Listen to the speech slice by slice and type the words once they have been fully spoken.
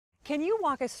Can you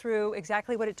walk us through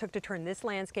exactly what it took to turn this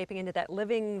landscaping into that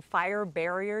living fire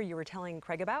barrier you were telling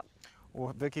Craig about?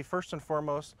 Well, Vicki, first and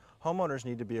foremost, homeowners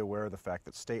need to be aware of the fact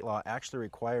that state law actually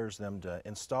requires them to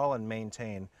install and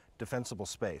maintain defensible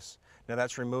space. Now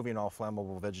that's removing all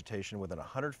flammable vegetation within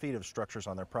 100 feet of structures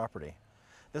on their property.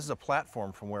 This is a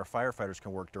platform from where firefighters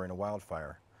can work during a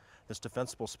wildfire. This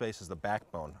defensible space is the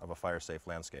backbone of a fire-safe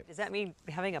landscape. Does that mean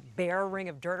having a bare ring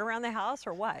of dirt around the house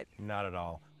or what? Not at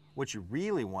all. What you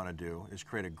really want to do is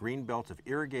create a green belt of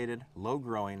irrigated,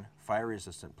 low-growing,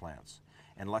 fire-resistant plants.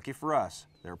 And lucky for us,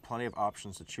 there are plenty of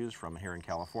options to choose from here in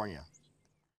California.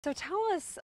 So tell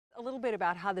us a little bit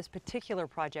about how this particular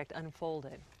project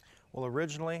unfolded. Well,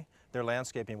 originally, their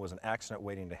landscaping was an accident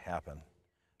waiting to happen.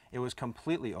 It was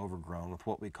completely overgrown with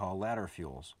what we call ladder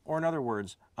fuels, or in other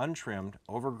words, untrimmed,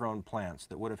 overgrown plants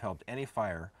that would have helped any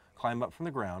fire climb up from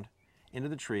the ground, into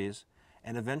the trees,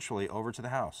 and eventually over to the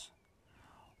house.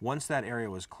 Once that area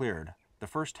was cleared, the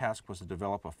first task was to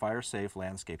develop a fire-safe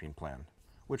landscaping plan,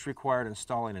 which required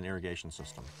installing an irrigation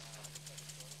system.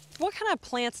 What kind of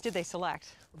plants did they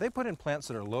select? They put in plants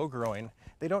that are low-growing.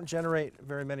 They don't generate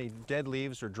very many dead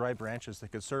leaves or dry branches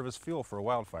that could serve as fuel for a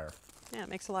wildfire. Yeah, it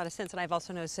makes a lot of sense, and I've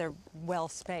also noticed they're well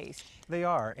spaced. They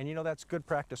are, and you know that's good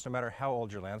practice no matter how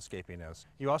old your landscaping is.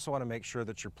 You also want to make sure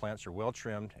that your plants are well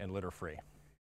trimmed and litter-free.